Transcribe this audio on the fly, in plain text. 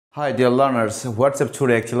Hi, dear learners. What's up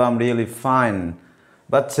today? Actually, I'm really fine,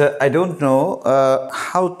 but I don't know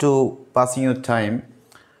how to passing your time.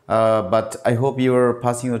 But I hope you are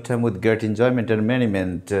passing your time with great enjoyment and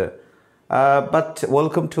merriment. But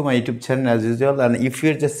welcome to my YouTube channel as usual. And if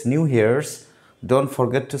you're just new here, don't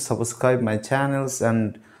forget to subscribe my channels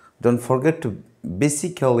and don't forget to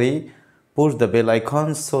basically push the bell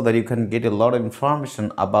icon so that you can get a lot of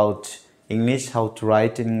information about English, how to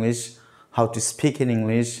write in English, how to speak in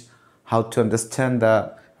English, how to understand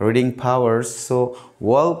the reading powers. So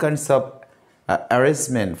all kinds of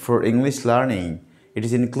arrangement for English learning, it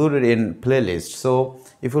is included in playlist. So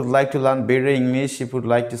if you would like to learn better English, if you would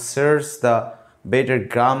like to search the better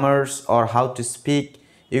grammars or how to speak,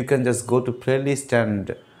 you can just go to playlist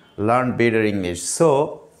and learn better English.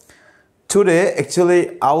 So today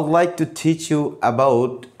actually I would like to teach you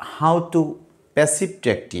about how to passive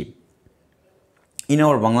to active. In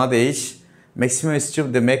our Bangladesh, maximum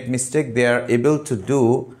students they make mistake. They are able to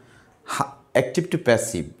do active to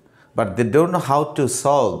passive, but they don't know how to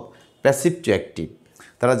solve passive to active.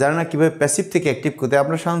 তারা জানে না কিভাবে passive থেকে active করতে।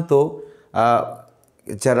 আমরা সাধারণত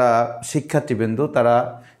যারা শিক্ষার্থীবৃন্দ তারা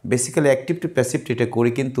বেসিক্যালি অ্যাক্টিভ টু প্যাসিভ এটা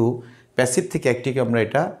করি, কিন্তু প্যাসিভ থেকে অ্যাক্টিভ আমরা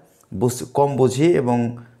এটা কম বুঝি এবং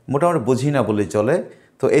মোটামুটি বুঝি না বলে চলে।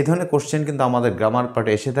 তো এই ধরনের কোশ্চেন কিন্তু আমাদের গ্রামার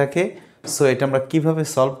পার্টে এসে থাকে। সো এটা আমরা কিভাবে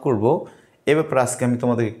সলভ করব এ ব্যাপারে আজকে আমি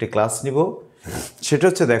তোমাদের একটা ক্লাস নিব। সেটা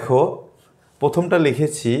হচ্ছে, দেখো প্রথমটা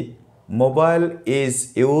লিখেছি, mobile is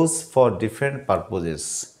use for different purposes.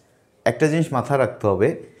 একটা জিনিস মাথায় রাখতে হবে,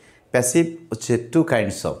 প্যাসিভ হচ্ছে টু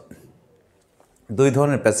কাইন্ডস অফ, দুই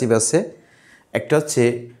ধরনের প্যাসিভ আছে। একটা হচ্ছে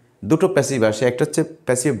দুটো প্যাসিভ আসে, একটা হচ্ছে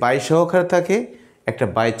প্যাসিভ বাই সহকারে থাকে, একটা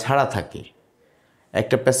বাই ছাড়া থাকে।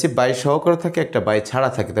 একটা প্যাসিভ বাই সহকারে থাকে, একটা বাই ছাড়া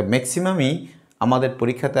থাকে। তা ম্যাক্সিমামই আমাদের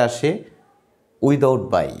পরীক্ষাতে আসে উইদাউট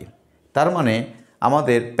বাই। তার মানে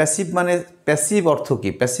আমাদের প্যাসিভ মানে, প্যাসিভ অর্থ কী?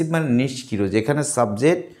 প্যাসিভ মানে নিষ্ক্রিয়, যেখানে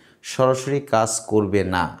সাবজেক্ট সরাসরি কাজ করবে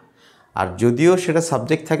না, আর যদিও সেটা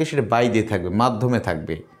সাবজেক্ট থাকে সেটা বাই দিয়ে থাকবে, মাধ্যমে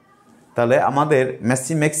থাকবে। তাহলে আমাদের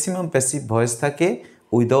ম্যাক্সিমাম প্যাসিভ ভয়েস থাকে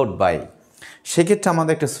উইদাউট বাই। সেক্ষেত্রে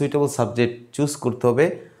আমাদের একটা সুইটেবল সাবজেক্ট চুজ করতে হবে।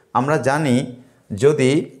 আমরা জানি,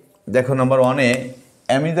 যদি দেখো নাম্বার ওয়ানে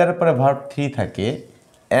এম ইজারের পরে ভার্ব 3 থাকে,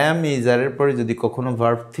 এম ইজারের পরে যদি কখনো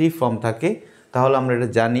ভার্ব 3 ফর্ম থাকে, তাহলে আমরা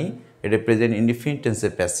এটা জানি এটা প্রেজেন্ট ইনডিফিনিট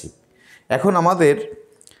টেন্সের প্যাসিভ। এখন আমাদের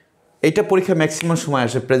এইটা পরীক্ষা ম্যাক্সিমাম সময়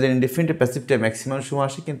আসে, প্রেজেন্ট ইনডিফিনিট প্যাসিভটা ম্যাক্সিমাম সময়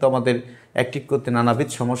আসে, কিন্তু আমাদের অ্যাক্টিভ করতে নানাবিধ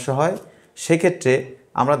সমস্যা হয়। সেক্ষেত্রে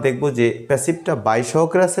আমরা দেখব যে প্যাসিভটা বাই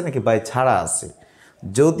সহকারে আছে নাকি বাই ছাড়া আছে।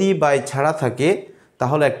 যদি বাই ছাড়া থাকে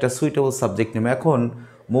তাহলে একটা সুইটেবল সাবজেক্ট নেবে। এখন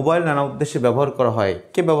মোবাইল নানা উদ্দেশ্যে ব্যবহার করা হয়,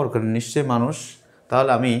 কে ব্যবহার করে? নিশ্চয়ই মানুষ। তাহলে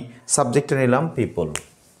আমি সাবজেক্টটা নিলাম পিপল।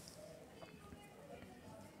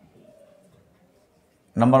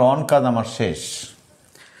 নাম্বার 1 কাজ আমার শেষ।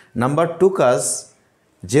 নাম্বার 2 কাজ,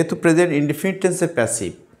 যেহেতু প্রেজেন্ট ইনডিফিনিট টেন্সের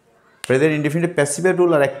প্যাসিভ, প্রেজেন্ট ইনডিফিনিট প্যাসিভের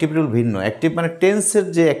রুল আর অ্যাক্টিভ রুল ভিন্ন। অ্যাক্টিভ মানে টেন্সের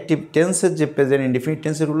যে অ্যাক্টিভ টেন্সের যে প্রেজেন্ট ইনডিফিনিট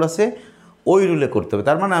টেন্সের রুল আছে ওই রুলে করতে হবে।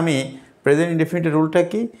 তার মানে আমি প্রেজেন্ট ইনডিফিনিটের রুলটা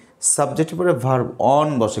কি, সাবজেক্টের পরে ভার্ব অন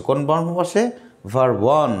বসে। কোন ভার্ব বসে? Verb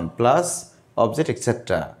one plus object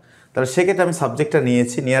etcetera. তাহলে সেক্ষেত্রে আমি সাবজেক্টটা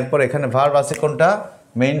নিয়েছি, নেওয়ার পর এখানে ভার্ব আছে কোনটা?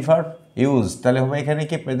 Main verb use. তাহলে হবে এখানে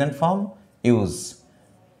কি প্রেজেন্ট ফর্ম ইউজ।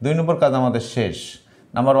 2 নম্বর কাজ আমাদের শেষ।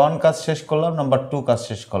 নাম্বার 1 কাজ শেষ করলাম, নাম্বার 2 কাজ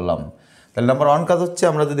শেষ করলাম। তাহলে নাম্বার 1 কাজ হচ্ছে,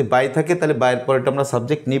 আমরা যদি বাই থাকে তাহলে বাইয়ের পরেটা আমরা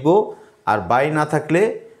সাবজেক্ট নিব, আর বাই না থাকলে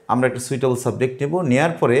আমরা একটা সুইটেবল সাবজেক্ট নেব।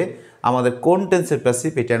 নেওয়ার পরে আমাদের কোন টেন্সের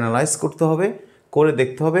প্যাসিভ এটা অ্যানালাইজ করতে হবে, করে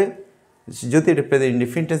দেখতে হবে। যদি এটা প্রেজেন্ট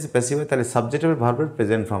ইনডিফিনিট টেন্সের প্যাসিভ হয় তাহলে সাবজেক্টের ভার্বের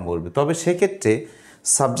প্রেজেন্ট ফর্ম বলবে। তবে সেক্ষেত্রে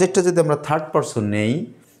সাবজেক্টটা যদি আমরা থার্ড পারসন নেই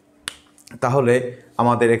তাহলে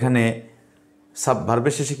আমাদের এখানে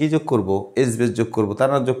ভার্বের শেষে কী যোগ করব? এস বেস যোগ করব। তার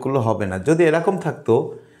না যোগ করলে হবে না। যদি এরকম থাকতো,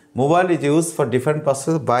 mobile is use for different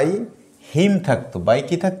purpose by him থাকতো, বাই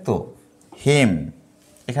কি থাকতো? হিম।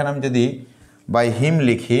 এখানে আমি যদি বাই হিম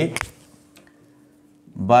লিখি,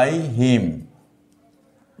 by him,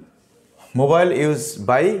 mobile use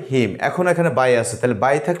by him. এখন এখানে বাই আছে, তাহলে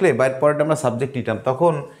বাই থাকলে বাইয়ের পরেটা আমরা সাবজেক্ট নিতাম,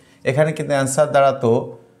 তখন এখানে কিন্তু অ্যান্সার দাঁড়াতো,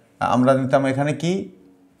 আমরা নিতাম এখানে কি?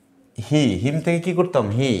 হি। হিম থেকে কি করতাম?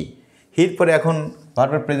 হি। হির পরে এখন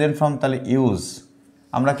ভার্বের প্রেজেন্ট ফর্ম, তাহলে ইউজ।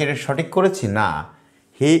 আমরা কি এটা সঠিক করেছি? না।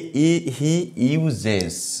 হি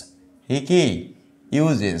ইউজেস। হি কি?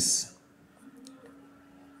 ইউজেস।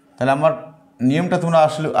 তাহলে আমার নিয়মটা তোমরা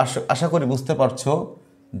আসলে আশা করি বুঝতে পারছো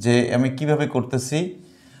যে আমি কিভাবে করতেছি।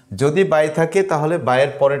 যদি বাই থাকে তাহলে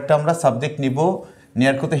বাইয়ের পরেরটা আমরা সাবজেক্ট নিব,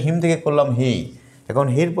 নেওয়ার কথা হিম থেকে করলাম হি। এখন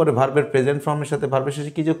হির পরে ভার্বের প্রেজেন্ট ফর্মের সাথে ভার্বের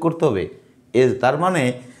শেষে কী যোগ করতে হবে? এজ। তার মানে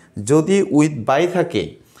যদি উইথ বাই থাকে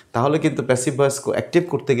তাহলে কিন্তু প্যাসিভ ভয়েস অ্যাক্টিভ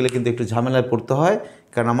করতে গেলে কিন্তু একটু ঝামেলায় পড়তে হয়,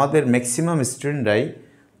 কারণ আমাদের maximum স্টুডেন্টরাই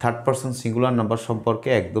third person singular number সম্পর্কে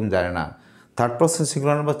একদম জানে না। থার্ড পারসন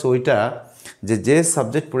সিঙ্গুলার নাম্বার হচ্ছে ওইটা যে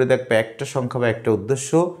সাবজেক্ট পড়ে দেখবে একটা সংখ্যা বা একটা উদ্দেশ্য,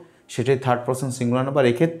 সেটাই থার্ড পারসন সিঙ্গুলার নাম্বার।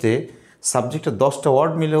 এক্ষেত্রে সাবজেক্টে 10টা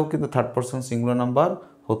ওয়ার্ড মিলেও কিন্তু থার্ড পারসন সিঙ্গুলার নাম্বার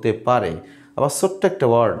হতে পারে। আবার ছোট্ট একটা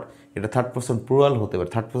ওয়ার্ড, এটা থার্ড পারসন প্লুরাল হতে পারে।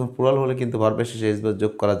 থার্ড পারসন প্লুরাল হলে কিন্তু ভার্বের শেষে এস বা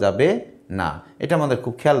যোগ করা যাবে না, এটা আমাদের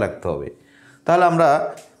খুব খেয়াল রাখতে হবে। তাহলে আমরা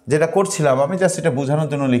যেটা করছিলাম, আমি জাস্ট এটা বোঝানোর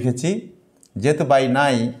জন্য লিখেছি, যেহেতু বাই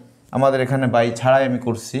নাই আমাদের এখানে বাই ছাড়াই আমি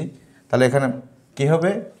করছি, তাহলে এখানে কি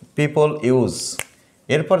হবে, পিপল ইউজ।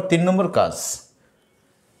 এরপর 3 নম্বর কাজ,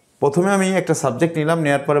 প্রথমে আমি একটা সাবজেক্ট নিলাম,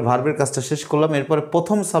 নেওয়ার পরে ভার্বের কাজটা শেষ করলাম, এরপরে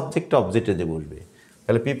প্রথম সাবজেক্টটা অবজেক্টে যে বসবে।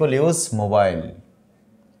 তাহলে people use mobile,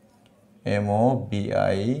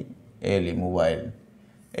 MOBILE, mobile.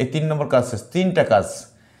 এই 3 নম্বর কাজ শেষ। 3টা কাজ,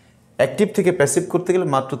 অ্যাক্টিভ থেকে প্যাসিভ করতে গেলে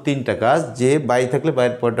মাত্র 3টা কাজ, যে বাই থাকলে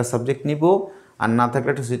বাইরের পরেরটা সাবজেক্ট নিব, আর না থাকলে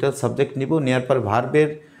একটা সুইটার সাবজেক্ট নিব, নেওয়ার পর ভার্বের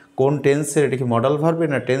কোন টেন্সের, এটা কি মডাল ভার্বে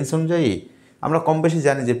না টেন্স অনুযায়ী। আমরা কম বেশি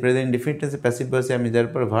জানি যে প্রেজেন্ট ইনডিফিনিট টেন্সে প্যাসিভ ভয়েসে আমি যার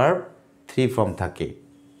পর ভার্ব 3 ফর্ম থাকে,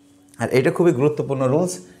 আর এটা খুবই গুরুত্বপূর্ণ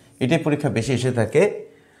রুলস, এটাই পরীক্ষা বেশি এসে থাকে।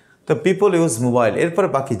 তো পিপল ইউজ মোবাইল, এরপরে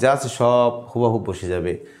বাকি যা আছে সব হুবাহুব বসে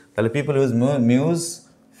যাবে। তাহলে people use muse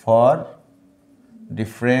for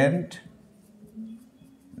different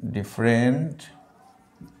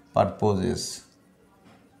purposes,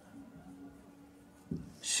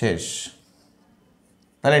 শেষ।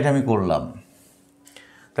 তাহলে এটা আমি করলাম।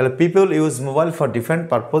 তাহলে people use mobile for different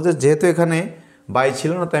purposes, যেহেতু এখানে বাই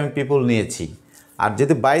ছিল না তাই আমি পিপল নিয়েছি, আর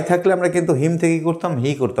যদি বাই থাকলে আমরা কিন্তু হিম থেকে করতাম,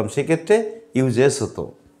 হি করতাম, সেক্ষেত্রে ইউজেস হতো।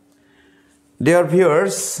 Dear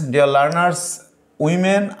viewers, dear learners,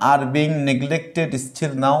 women are being neglected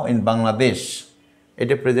still now in Bangladesh.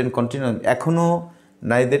 এটা প্রেজেন্ট কন্টিনিউ, এখনও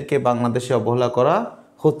নারীদেরকে বাংলাদেশে অবহেলা করা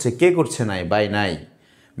হচ্ছে। কে করছে নাই? বাই নাই।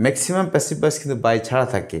 ম্যাক্সিমাম প্যাসিভ ভয়েস কিন্তু বাই ছাড়া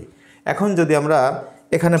থাকে। এখন যদি আমরা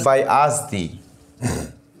এখানে বাই আজ দিই,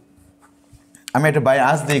 আমি এটা বাই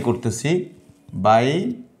আজ দিয়েই করতেছি, by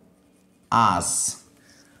us.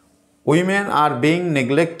 Women are being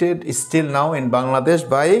neglected still now in Bangladesh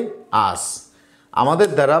by us. আমাদের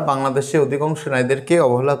দ্বারা বাংলাদেশে অধিকাংশ নারীদেরকে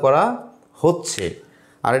অবহেলা করা হচ্ছে।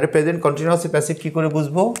 আর এটা প্রেজেন্ট কন্টিনিউয়াস প্যাসিভ কী করে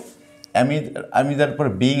বুঝবো? আমি যার পর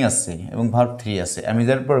বিং আছে এবং ভার্ব 3 আছে, আমি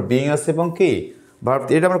যার পর বিং আছে এবং কি ভার্ব,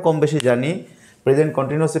 এটা আমরা কম বেশি জানি। প্রেজেন্ট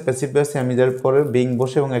কন্টিনিউয়াস প্যাসিভ ভয়েসে আমি যার পরে বিং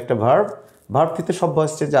বসে এবং একটা ভার্ব 3তে সব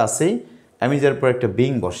ভয়েস চেঞ্জ আছেই, আমি যার পর একটা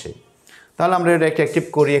বিং বসে। তাহলে আমরা এটা একটা অ্যাক্টিভ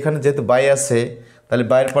করি, এখানে যেহেতু বাই আছে তাহলে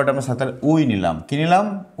বাইরের পরটা আমরা সাথে উই নিলাম। কী নিলাম?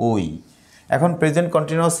 উই। এখন প্রেজেন্ট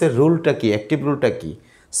কন্টিনিউয়াসের রুলটা কি, অ্যাক্টিভ রুলটা কি?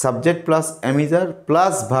 Subject plus am is are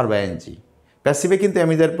plus verb ING. প্যাসিভে কিন্তু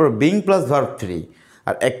অ্যামিজার পর বিং প্লাস ভার্ব 3,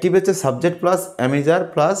 আর অ্যাক্টিভ হচ্ছে subject plus am is are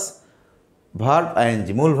plus verb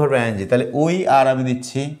ING, মূল ভার্ব আইএনজি। তাহলে উই আর আমি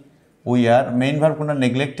দিচ্ছি, উই আর। মেইন ভার্ব কোনটা?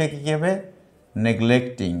 নেগলেক্টে কী হবে?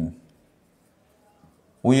 Neglecting,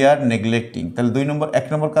 we are neglecting. তাহলে 1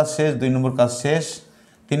 নম্বর কাজ শেষ, 2 নম্বর কাজ শেষ।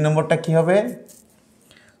 3 নম্বরটা কী হবে?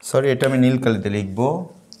 সরি, এটা আমি নীল কালিতে লিখব।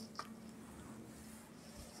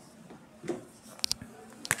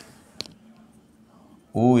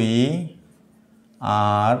 We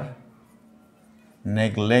are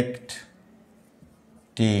neglecting.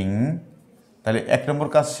 তাহলে 1 নম্বর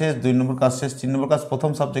কাজ শেষ, 2 নম্বর কাজ শেষ, 3 নম্বর কাজ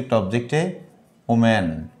প্রথম সাবজেক্ট অবজেক্টে ওম্যান,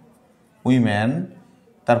 উইম্যান।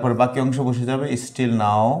 তারপর বাকি অংশ বসে যাবে still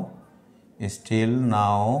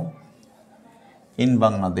now in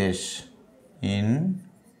Bangladesh, in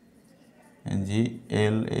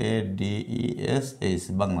GLADESH,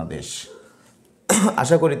 Bangladesh.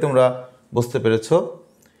 আশা করি তোমরা বুঝতে পেরেছো।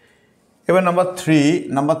 এবার নাম্বার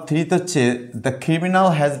 3 তো হচ্ছে the criminal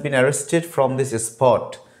has been arrested from this spot.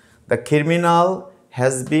 The criminal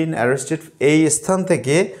has been arrested, এই স্থান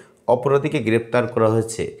থেকে অপরাধীকে গ্রেপ্তার করা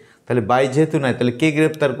হয়েছে। তাহলে বাই যেহেতু নাই, তাহলে কে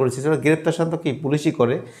গ্রেপ্তার করেছে? গ্রেপ্তার সাধারণত কি পুলিশই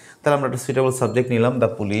করে। তাহলে আমরা একটা সুইটেবল সাবজেক্ট নিলাম, the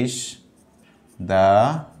police. The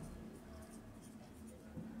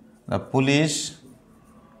police.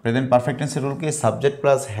 Present perfect টেন্সের রুল কি? Subject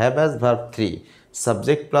plus have as verb 3,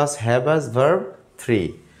 subject plus have as verb 3।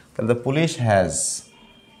 তাহলে দ্য পুলিশ হ্যাজ,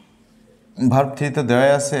 ভার্ব 3 তো দেওয়া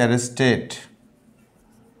আছে, অ্যারেস্টেড।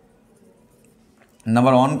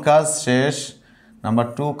 নাম্বার 1 কাজ শেষ, নাম্বার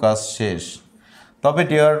 2 কাজ শেষ। তবে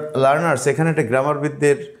ডিয়ার লার্নার্স, এখানে একটা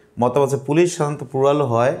গ্রামারবিদদের মতামত, পুলিশ সাধারণত প্লুরাল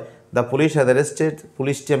হয়। দ্য পুলিশ হ্যাজ অ্যারেস্টেড,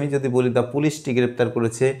 পুলিশটি আমি যদি বলি দ্য পুলিশটি গ্রেপ্তার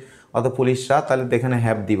করেছে অথবা পুলিশরা, তাহলে এখানে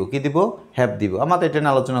হ্যাভ দিব। কি দিব? হ্যাভ দিব। আমাদের এটা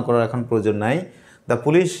নিয়ে আলোচনা করার এখন প্রয়োজন নাই। দ্য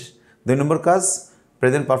পুলিশ 2 নম্বর কাজ,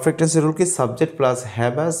 প্রেজেন্ট পারফেক্ট টেন্সের রুল কি? Subject plus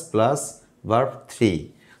have as plus verb 3।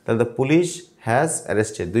 তাহলে দ্য পুলিশ হ্যাজ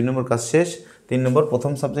অ্যারেস্টেড, 2 নম্বর কাজ শেষ। 3 নম্বর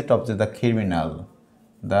প্রথম সাবজেক্ট অবজেক্ট দ্য ক্রিমিনাল,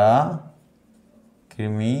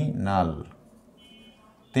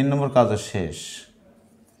 3 নম্বর কাজও শেষ।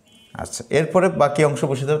 আচ্ছা, এরপরে বাকি অংশ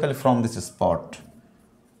বসে দেবো তাহলে from this spot,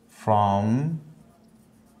 from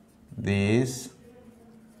this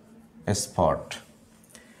spot.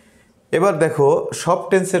 এবার দেখো সব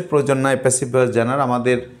টেন্সের প্রয়োজন নাই প্যাসিভ ভয়েস জানার,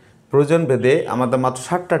 আমাদের প্রয়োজন ভেদে আমাদের মাত্র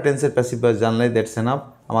 7টা টেন্সের প্যাসিভ ভয়েস জানলে দ্যাটস এনাফ,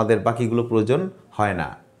 আমাদের বাকিগুলো প্রয়োজন হয় না।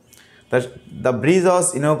 The bridge was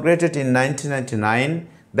ইনগ্রেটেড in 1999।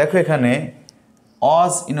 দেখো এখানে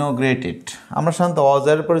ওয়াজ ইনগ্রেটেড, আমরা সাধারণত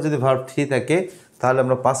ওয়াজের পরে যদি ভার্ব 3 থাকে তাহলে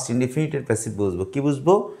আমরা পাস্ট ইনডিফিনিটের প্যাসিভ বুঝবো। কি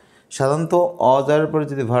বুঝবো? সাধারণত ওয়াজের পরে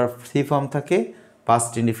যদি ভার্ব 3 ফর্ম থাকে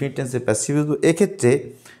পাস্ট ইনডিফিনিট টেন্সের প্যাসিভ বুঝবো। এক্ষেত্রে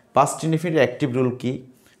পাস্ট ইনডিফিনিটের অ্যাক্টিভ রুল কি?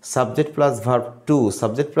 Subject plus verb two,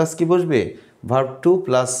 subject plus কি বসবে? Verb two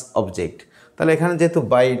plus object. তাহলে এখানে যেহেতু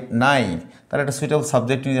বাই নাই তাহলে একটা সুইটেবল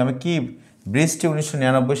সাবজেক্ট নিয়ে আমি কি, ব্রিজটি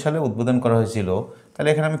 1999 সালে উদ্বোধন করা হয়েছিল, তাহলে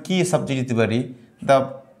এখানে আমি কি সাবজেক্ট দিতে পারি?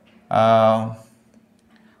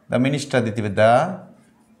 দ্য মিনিস্টার দিতে পারি, দ্য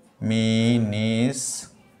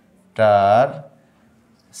মিনিস্টার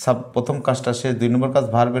প্রথম কাজটা সে, 2 নম্বর কাজ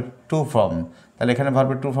ভার্বের টু ফর্ম, তাহলে এখানে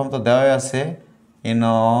ভার্বের টু ফর্ম তো দেওয়াই আছে,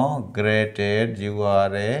 ইনগ্রেটেড, ইউ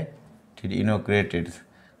আর এ ইনগ্রেটেড,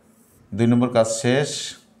 2 নম্বর কাজ শেষ,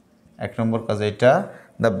 1 নম্বর কাজ এটা,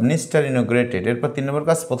 দ্য মিনিস্টার ইনগ্রেটেড। এরপর 3 নম্বর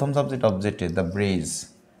কাজ প্রথম subject অবজেক্টে, the bridge,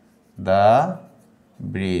 the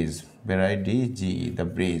bridge, BRIDGE, the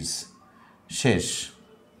bridge, শেষ।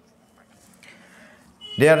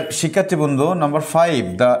 ডিয়ার শিক্ষার্থী বন্ধু, number 5,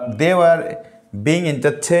 they were being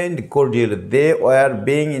entertained cordially, they were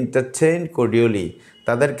being entertained cordially,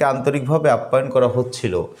 তাদেরকে আন্তরিকভাবে আপ্যায়ন করা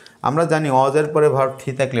হচ্ছিল। আমরা জানি অজের পরে ভার্ব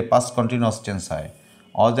 3 থাকলে পাস্ট কন্টিনিউয়াস টেন্স হয়,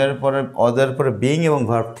 অজের পরে বিং এবং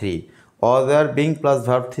verb 3, Ozer being plus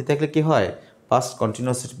verb 3 থাকলে কি হয়? পাস্ট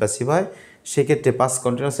কন্টিনিউয়াস প্যাসিভ হয়। সেক্ষেত্রে পাস্ট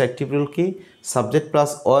কন্টিনিউয়াস অ্যাক্টিভ রুল কি? Subject plus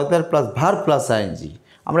Ozer plus verb plus ING.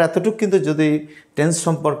 আমরা এতটুকু কিন্তু যদি টেন্স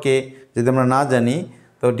সম্পর্কে যদি আমরা না জানি,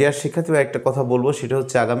 তো ডিয়ার শিক্ষার্থী একটা কথা বলবো, সেটা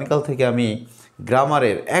হচ্ছে আগামীকাল থেকে আমি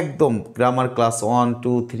গ্রামারের একদম গ্রামার ক্লাস 1,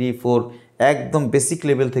 2, 3, 4 একদম বেসিক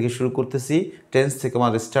লেভেল থেকে শুরু করতেছি। টেন্স থেকে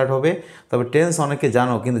আমাদের স্টার্ট হবে। তবে টেন্স অনেকে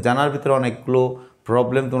জানো, কিন্তু জানার ভিতরে অনেকগুলো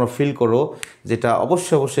প্রবলেম তোমরা ফিল করো, যেটা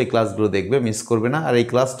অবশ্যই ক্লাসগুলো দেখবে, মিস করবে না। আর এই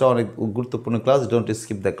ক্লাসটা অনেক গুরুত্বপূর্ণ class, don't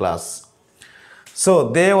skip the class. So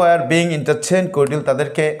they were being entertained cordial,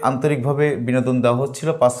 তাদেরকে আন্তরিকভাবে বিনোদন দেওয়া হচ্ছিল,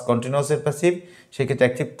 পাস্ট কন্টিনিউয়াসের প্যাসিভ। সেক্ষেত্রে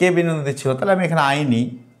অ্যাক্টিভ কে বিনোদন দিচ্ছিল? তাহলে আমি এখানে আই নিই,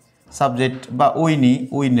 সাবজেক্ট বা উই নিই,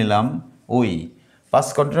 উই নিলাম, we.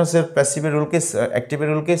 Past কন্টিনিউয়াসের প্যাসিভের রুলকে, অ্যাক্টিভের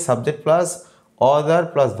রুলকে subject plus other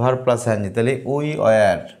plus verb plus ING. তাহলে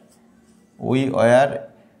উই ওয়ার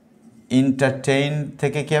এন্টারটেইন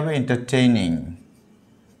থেকে কী হবে? Entertaining,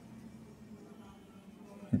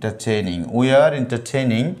 we are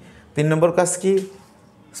entertaining. 3 নম্বর কাজ কি?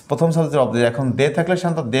 প্রথম সাবজেক্ট অবজেক্ট। এখন দে থাকলে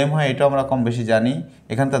সাধারণত দেম হয়, এটাও আমরা কম বেশি জানি।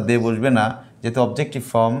 এখানে তো দে বসবে না, যেহেতু অবজেক্টিভ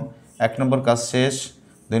ফর্ম। 1 নম্বর কাজ শেষ,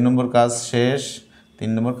 2 নম্বর কাজ শেষ,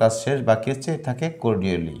 3 নম্বর কাজ শেষ, বাকি হচ্ছে থাকে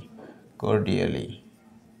কর্ডিয়ালি।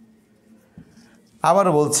 আবার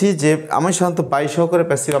বলছি যে আমি সাধারণত বাই সহকারে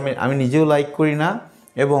প্যাসিভ আমি নিজেও লাইক করি না,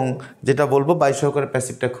 এবং যেটা বলবো বাই সহকারে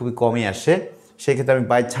প্যাসিভটা খুবই কমই আসে। সেক্ষেত্রে আমি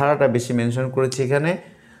বাই ছাড়াটা বেশি মেনশন করেছি এখানে।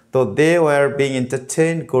 তো they were being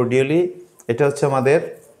entertained cordially, এটা হচ্ছে আমাদের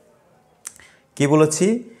কি বলেছি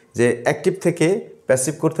যে অ্যাক্টিভ থেকে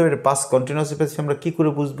প্যাসিভ করতে হবে। এটা পাস্ট কন্টিনিউয়াস প্যাসিভ আমরা কী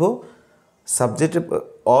করে বুঝবো? সাবজেক্টের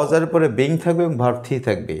অজার পরে বিং থাকবে এবং ভার্ব 3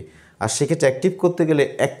 থাকবে। আর সেক্ষেত্রে অ্যাক্টিভ করতে গেলে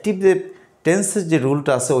অ্যাক্টিভ যে টেন্সের যে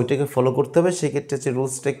রুলটা আছে ওইটাকে ফলো করতে হবে। সেক্ষেত্রে হচ্ছে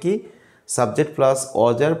রুলসটা কি? Subject plus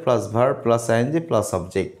Ozer plus verb plus ING plus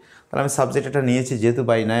subject. তাহলে আমি সাবজেক্ট এটা নিয়েছি, যেহেতু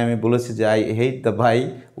বাই নাই আমি বলেছি যে I hate the by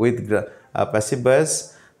with passive voice.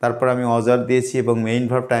 তারপর আমি অজার দিয়েছি এবং মেইন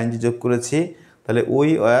ভার্বটা আইএনজি যোগ করেছি। তাহলে উই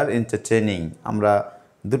ওয়ার এন্টারটেইনিং। আমরা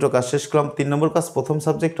দুটো কাজ শেষ করলাম। 3 নম্বর কাজ প্রথম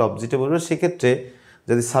সাবজেক্ট অবজেক্টে বলবো। সেক্ষেত্রে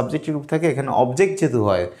যদি সাবজেক্ট রূপ থাকে, এখানে অবজেক্ট যেহেতু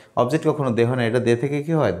হয়, অবজেক্ট কখনো দে হয় না, এটা দে থেকে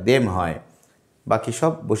কী হয়? দেম হয়। বাকি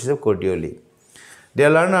সব বসে যাব cordially.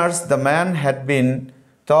 Dear learners, the man had been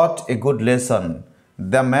taught a good lesson.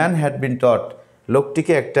 The man had been টট,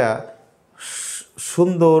 লোকটিকে একটা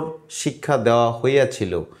সুন্দর শিক্ষা দেওয়া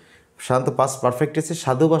হইয়াছিল। সাধারণত পাস্ট পারফেক্ট টেন্সে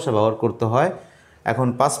সাধু ভাষা ব্যবহার করতে হয়। এখন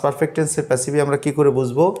পাস্ট পারফেক্ট টেন্সের প্যাসিভে আমরা কী করে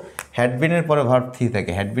বুঝবো? হ্যাডবিনের পরে ভার্ব 3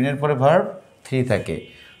 থাকে, হ্যাডবিনের পরে ভার্ব 3 থাকে।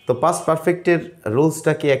 তো পাস্ট পারফেক্টের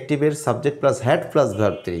রুলসটা কি? অ্যাক্টিভের subject plus had plus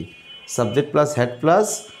verb 3, subject plus had plus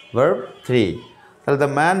verb 3। তাহলে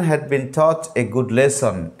the man had been taught a good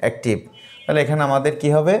lesson, active. তাহলে এখানে আমাদের কি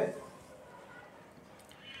হবে?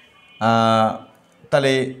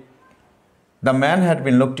 তাহলে দ্য ম্যান হ্যাড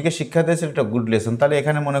বিন, লোকটিকে শিক্ষা দিয়েছিল একটা গুড লেসন। তাহলে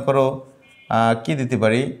এখানে মনে করো কি দিতে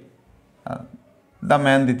পারি? দ্য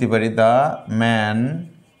ম্যান দিতে পারি, দ্য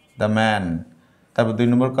ম্যান। তারপর 2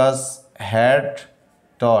 নম্বর কাজ হ্যাড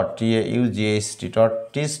টট, TAUGHT, টট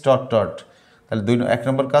টিস টট। তাহলে 1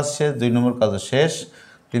 নম্বর কাজ শেষ, 2 নম্বর কাজও শেষ।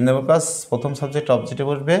 3 নম্বর কাজ প্রথম সাবজেক্ট অবজেক্টে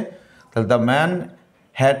বসবে, তাহলে the man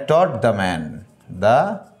had taught the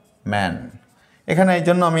man. এখানে এই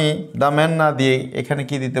জন্য আমি দ্য ম্যান না দিয়ে এখানে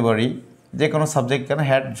কি দিতে পারি, যে কোনো সাবজেক্ট কেন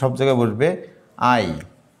হ্যাড সব জায়গায় বসবে আই।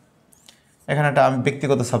 এখানে একটা আমি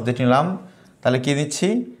ব্যক্তিগত সাবজেক্ট নিলাম, তাহলে কি দিচ্ছি,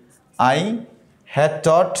 I had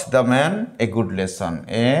taught the man a good lesson,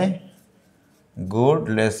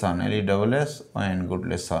 LESSON good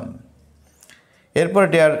lesson. এরপর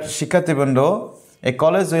ডিয়ার শিক্ষার্থীবৃন্দ, এ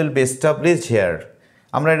college will be established here.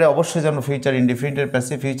 আমরা এটা অবশ্যই জানো ফিউচার ইনডিফিনিটের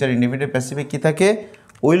প্যাসিভ, ফিউচার ইনডিফিনিটের প্যাসিভে কী থাকে,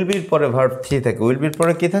 উইল বির পরে ভার্ব 3 থাকে, উইল বির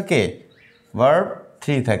পরে কী থাকে, ভার্ব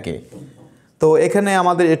 3 থাকে। তো এখানে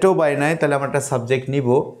আমাদের এটাও বাই নাই, তাহলে আমরা একটা সাবজেক্ট নিব।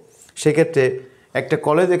 সেক্ষেত্রে একটা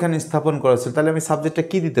কলেজ এখানে স্থাপন করা হচ্ছে, তাহলে আমি সাবজেক্টটা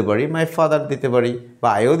কী দিতে পারি, মাই ফাদার দিতে পারি বা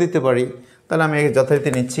আইও দিতে পারি। তাহলে আমি যথারীতি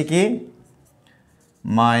নিচ্ছি কি,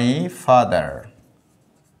 my father.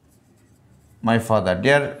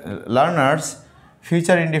 Dear learners,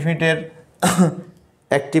 future ইনডিফিনিটের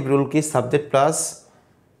active rule কি, subject plus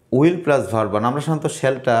will plus verb. আমরা সাধারণত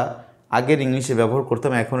শ্যালটা আগের ইংলিশে ব্যবহার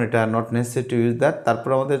করতাম, এখন এটা not necessary to use that. তারপর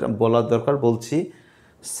আমাদের বলার দরকার, বলছি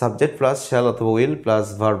সাবজেক্ট প্লাস শ্যাল অথবা উইল প্লাস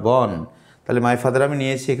ভার্ব অন। তাহলে মাই ফাদার আমি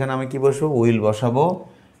নিয়েছি, এখানে আমি কি বসবো, উইল বসাবো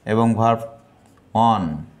এবং ভার্ব অন।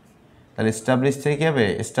 তাহলে এস্টাবলিশ থেকে কী হবে,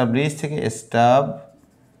 এস্টাবলিশ থেকে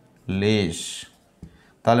এস্টাবলিশ।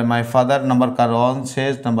 তাহলে মাই ফাদার নাম্বার কার 1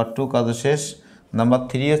 শেষ, নাম্বার 2 কাজও শেষ, নাম্বার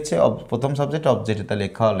 3 হচ্ছে প্রথম সাবজেক্ট অবজেক্ট, তাহলে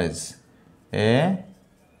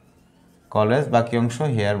কলেজ, বাকি অংশ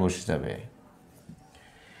হেয়ার বসে যাবে।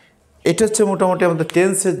 এটা হচ্ছে মোটামুটি আমাদের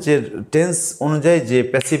টেন্সের যে টেন্স অনুযায়ী যে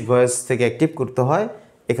প্যাসিভ ভয়েস থেকে অ্যাক্টিভ করতে হয়,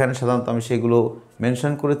 এখানে সাধারণত আমি সেগুলো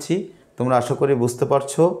মেনশন করেছি। তোমরা আশা করি বুঝতে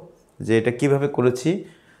পারছো যে এটা কিভাবে করেছি।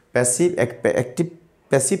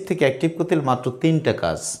 প্যাসিভ থেকে অ্যাক্টিভ করতে মাত্র 3টা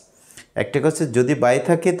কাজ। একটা হচ্ছে যদি বাই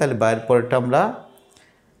থাকে তাহলে বাইয়ের পরেরটা আমরা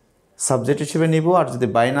সাবজেক্ট হিসেবে নিব, আর যদি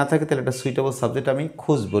বাই না থাকে তাহলে একটা সুইটেবল সাবজেক্ট আমি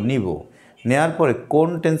খুঁজবো, নেওয়ার পরে কোন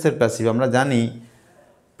টেন্সের প্যাসিভ। আমরা জানি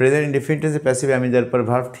প্রেজেন্ট ইনডিফিনিট টেন্সের প্যাসিভে আমি যার পরে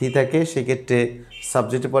ভার্ব 3 থাকে, সেক্ষেত্রে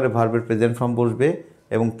সাবজেক্টের পরে ভার্বের প্রেজেন্ট ফর্ম বসবে।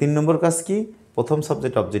 এবং 3 নম্বর কাজ কি, প্রথম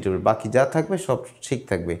সাবজেক্ট অবজেক্টিভ, বাকি যা থাকবে সব ঠিক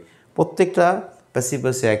থাকবে। প্রত্যেকটা প্যাসিভ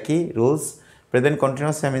বসে একই রুলস। প্রেজেন্ট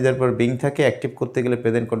কন্টিনিউয়াসে আমি যার পর বিং থাকে, অ্যাক্টিভ করতে গেলে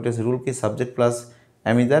প্রেজেন্ট কন্টিনিউয়াস রুল কি, subject plus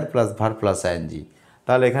অ্যামিদার plus verb plus ING.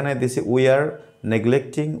 তাহলে এখানে দিছি we are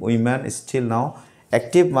neglecting woman still now.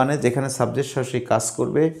 Active মানে যেখানে সাবজেক্ট সরাসরি কাজ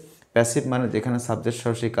করবে, প্যাসিভ মানে যেখানে সাবজেক্ট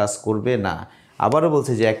সরাসরি কাজ করবে না। আবারও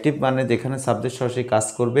বলছি যে অ্যাক্টিভ মানে যেখানে সাবজেক্ট সরাসরি কাজ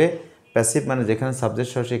করবে, প্যাসিভ মানে যেখানে সাবজেক্ট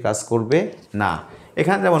সরাসরি কাজ করবে না।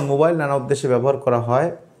 এখানে যেমন মোবাইল নানা উদ্দেশ্যে ব্যবহার করা হয়,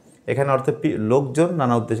 এখানে অর্থ লোকজন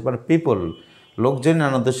নানা উদ্দেশ্যে, মানে পিপল, লোকজন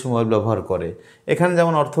নানা উদ্দেশ্যে মোবাইল ব্যবহার করে। এখানে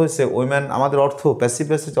যেমন অর্থ হয়েছে উইম্যান, আমাদের অর্থ প্যাসিভ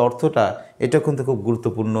যে অর্থটা, এটা কিন্তু খুব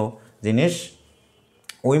গুরুত্বপূর্ণ জিনিস।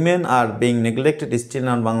 Women are being neglected still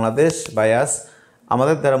noun Bangladesh bias,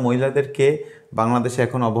 আমাদের দ্বারা মহিলাদেরকে বাংলাদেশে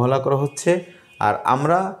এখন অবহেলা করা হচ্ছে, আর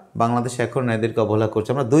আমরা বাংলাদেশে এখন নারীদেরকে অবহেলা করছি।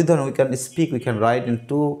 আমরা দুই ধরনের, we can speak, we can write in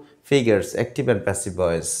 2 figures, active and passive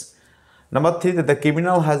voice. Number 3, the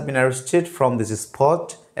criminal has been arrested from this spot,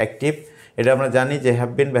 active. এটা আমরা জানি যে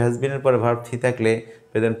হ্যাভ বিন বা হ্যাজ বিনের পরে ভার্ব 3 থাকলে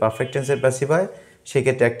প্রেজেন্ট পারফেক্ট টেন্সের প্যাসিভ হয়।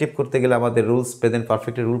 সেক্ষেত্রে অ্যাক্টিভ করতে গেলে আমাদের রুলস, প্রেজেন্ট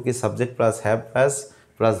পারফেক্টের রুল কি, subject plus have has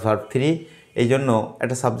plus verb 3। এই জন্য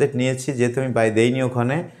একটা সাবজেক্ট নিয়েছি, যেহেতু আমি বাই দেইনি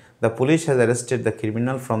ওখানে। The police has arrested the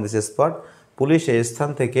criminal from this spot, police এই স্থান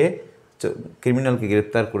থেকে ক্রিমিনালকে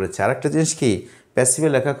গ্রেপ্তার করেছে। আরেকটা জিনিস কি, প্যাসিভে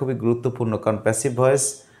লেখা খুবই গুরুত্বপূর্ণ, কারণ প্যাসিভ ভয়েস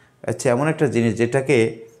হচ্ছে এমন একটা জিনিস যেটাকে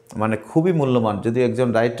মানে খুবই মূল্যবান। যদি একজন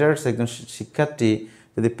রাইটার্স, একজন শিক্ষার্থী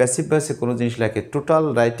যদি প্যাসিভ ভয়েসে কোনো জিনিস লেখে, টোটাল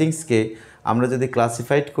রাইটিংসকে আমরা যদি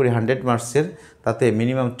ক্লাসিফাইড করি 100 মার্কসের, তাতে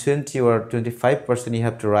minimum 20 or 25% you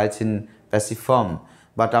have to right in passive form.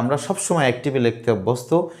 But আমরা সবসময় অ্যাক্টিভে লিখতে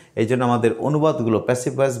অভ্যস্ত, এই জন্য আমাদের অনুবাদগুলো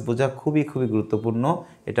প্যাসিভ ভয়েস বোঝা খুবই গুরুত্বপূর্ণ,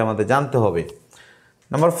 এটা আমাদের জানতে হবে।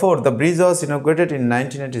 Number 4, the bridge was ইনগ্রেটেড in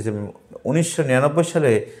 1997, 1999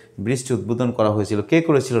 সালে ব্রিজটি উদ্বোধন করা হয়েছিল। কে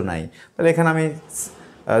করেছিল নাই, তাহলে এখানে আমি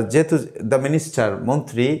যেহেতু দ্য মিনিস্টার,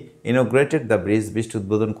 মন্ত্রী, ইনগ্রেটেড দ্য ব্রিজটি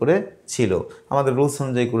উদ্বোধন করেছিল, আমাদের রুলস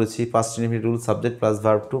অনুযায়ী করেছি। Past indefinite rule, subject plus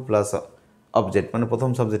verb 2 plus object, মানে প্রথম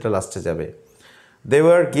সাবজেক্টটা লাস্টে যাবে। They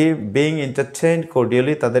were being entertained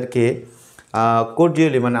cordially, তাদেরকে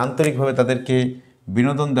কোর্ডিয়ালি মানে আন্তরিকভাবে তাদেরকে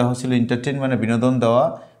বিনোদন দেওয়া হয়েছিল। এন্টারটেইন মানে বিনোদন দেওয়া।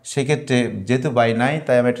 সেক্ষেত্রে যেহেতু বাই নাই,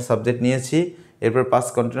 তাই আমি একটা সাবজেক্ট নিয়েছি। এরপর পাস্ট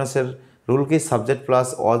কন্টিনিউয়াসের রুল কি, subject plus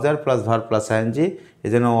Ozer plus verb plus ING, এই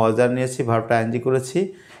জন্য অজার নিয়েছি, ভার্বটা আইএনজি করেছি।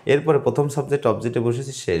 এরপরে প্রথম সাবজেক্ট অবজেক্টে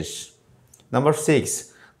বসেছি, শেষ। Number 6,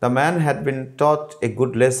 the man had been taught a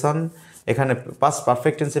good lesson, এখানে পাস্ট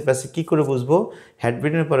পারফেক্ট টেন্সের প্যাসিভ কী করে বুঝবো, হ্যাড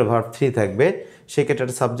বিনের পরে ভার্ব 3 থাকবে, সেক্ষেত্রে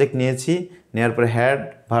একটা সাবজেক্ট নিয়েছি, নেওয়ার পরে হ্যাড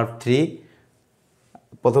ভার্ব 3,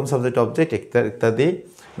 প্রথম সাবজেক্ট অবজেক্ট ইত্যাদি।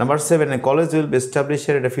 Number 7, a college will be established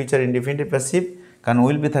at a future indefinite passive, কারণ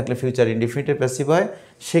উইল বি থাকলে ফিউচার ইনডিফিনিটিভ প্যাসিভ হয়।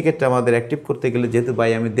 সেক্ষেত্রে আমাদের অ্যাক্টিভ করতে গেলে যেহেতু বাই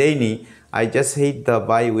আমি দেইনি, I just hate the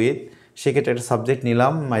by with, সেক্ষেত্রে একটা সাবজেক্ট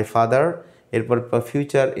নিলাম মাই ফাদার, এরপর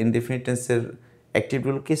ফিউচার ইনডিফিনিট টেন্সের অ্যাক্টিভ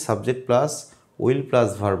রুল কি subject plus will plus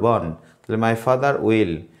verb on, তাহলে my father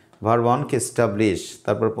will, verb on কি এস্টাবলিশ,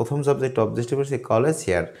 তারপর প্রথম সাবজেক্ট অবজেক্টিভ হচ্ছে কলেজ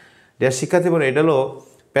হিয়ার। এটা শিক্ষার্থী বলে এটা হলো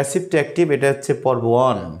প্যাসিভ টু অ্যাক্টিভ, এটা হচ্ছে পর্ব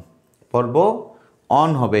অন, পর্ব অন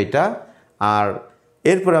হবে এটা। আর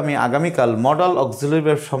এরপর আমি আগামীকাল মডাল অক্সিলারি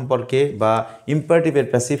ভার্ব সম্পর্কে বা ইম্পারেটিভের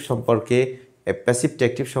প্যাসিভ সম্পর্কে, প্যাসিভ টু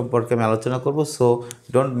অ্যাক্টিভ সম্পর্কে আমি আলোচনা করব। So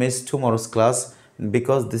don't miss টুমরোস class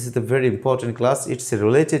because this is a very important class. It's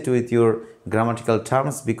related with your grammatical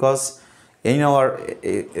terms because in our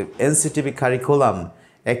NCTB curriculum,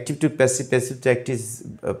 active to passive, passive to active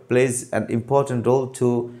plays an important role to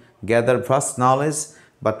gather vast knowledge,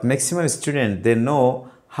 but maximum students, they know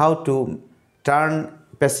how to turn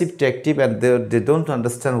passive to active and they don't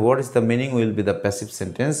understand what is the meaning will be the passive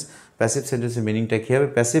sentence. Passive sentence এর মিনিংটা কী হবে?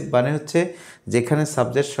 Passive মানে হচ্ছে যেখানে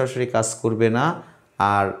subject সরাসরি কাজ করবে না,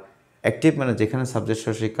 আর অ্যাক্টিভ মানে যেখানে সাবজেক্ট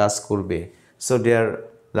সরাসরি কাজ করবে। So dear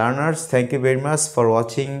learners, thank you very much for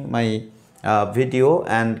watching my video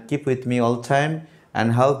and keep with me all time and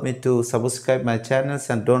help me to subscribe my channels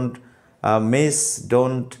and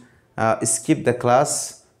don't skip the class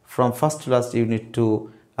from first to last. You need to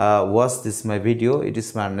watch this my video. It is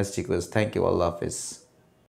my earnest request. Thank you. Allah Hafiz.